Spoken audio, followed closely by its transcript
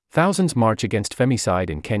Thousands march against femicide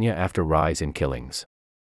in Kenya after rise in killings.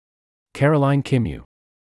 Caroline Kimu.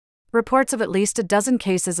 Reports of at least a dozen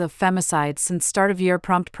cases of femicide since start of year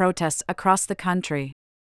prompt protests across the country.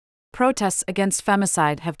 Protests against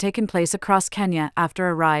femicide have taken place across Kenya after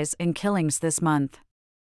a rise in killings this month.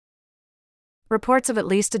 Reports of at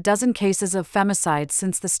least a dozen cases of femicide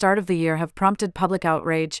since the start of the year have prompted public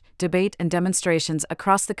outrage, debate and demonstrations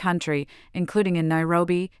across the country, including in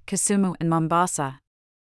Nairobi, Kisumu and Mombasa.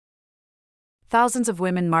 Thousands of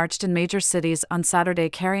women marched in major cities on Saturday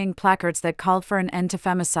carrying placards that called for an end to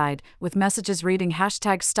femicide, with messages reading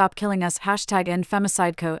 #StopKillingUs,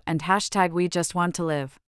 #EndFemicideCo, and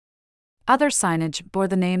 #WeJustWantToLive. Other signage bore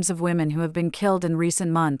the names of women who have been killed in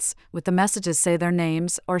recent months, with the messages say their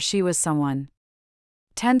names or she was someone.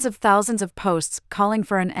 Tens of thousands of posts calling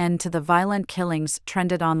for an end to the violent killings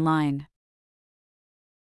trended online.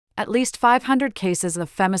 At least 500 cases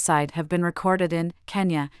of femicide have been recorded in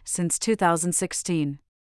Kenya since 2016.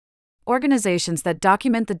 Organizations that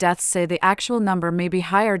document the deaths say the actual number may be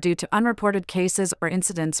higher due to unreported cases or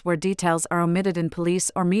incidents where details are omitted in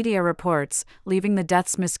police or media reports, leaving the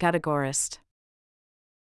deaths miscategorized.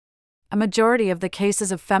 A majority of the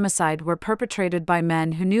cases of femicide were perpetrated by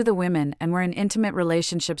men who knew the women and were in intimate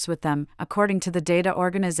relationships with them, according to the data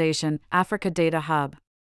organization Africa Data Hub.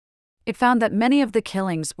 It found that many of the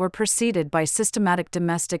killings were preceded by systematic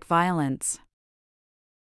domestic violence.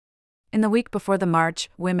 In the week before the march,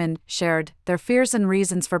 women shared their fears and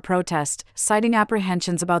reasons for protest, citing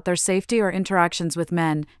apprehensions about their safety or interactions with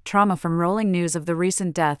men, trauma from rolling news of the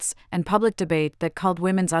recent deaths, and public debate that called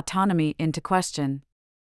women's autonomy into question.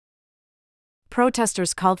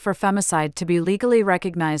 Protesters called for femicide to be legally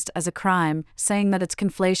recognized as a crime, saying that its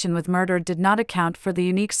conflation with murder did not account for the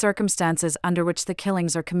unique circumstances under which the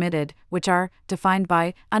killings are committed, which are defined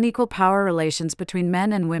by unequal power relations between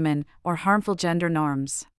men and women or harmful gender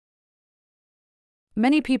norms.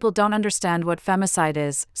 Many people don't understand what femicide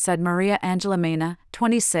is, said Maria Angela Mena,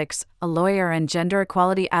 26, a lawyer and gender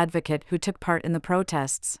equality advocate who took part in the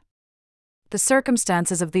protests. The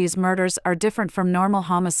circumstances of these murders are different from normal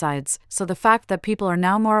homicides, so the fact that people are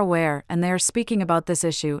now more aware and they are speaking about this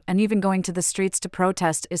issue and even going to the streets to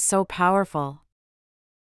protest is so powerful.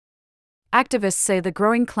 Activists say the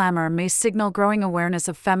growing clamor may signal growing awareness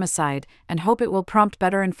of femicide and hope it will prompt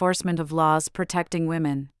better enforcement of laws protecting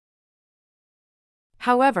women.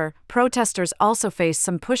 However, protesters also face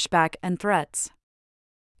some pushback and threats.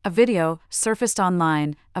 A video surfaced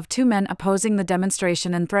online of two men opposing the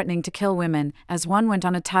demonstration and threatening to kill women, as one went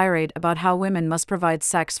on a tirade about how women must provide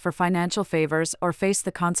sex for financial favors or face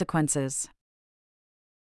the consequences.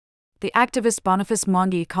 The activist Boniface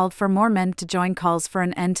Mwangi called for more men to join calls for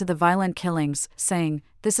an end to the violent killings, saying,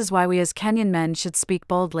 "This is why we as Kenyan men should speak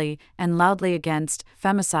boldly and loudly against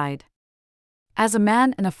femicide. As a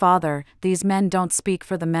man and a father, these men don't speak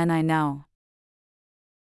for the men I know."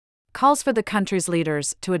 Calls for the country's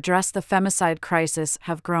leaders to address the femicide crisis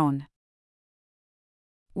have grown.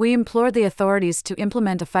 "We implore the authorities to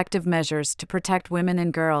implement effective measures to protect women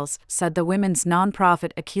and girls," said the women's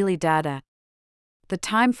nonprofit Akili Dada. "The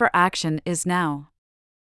time for action is now."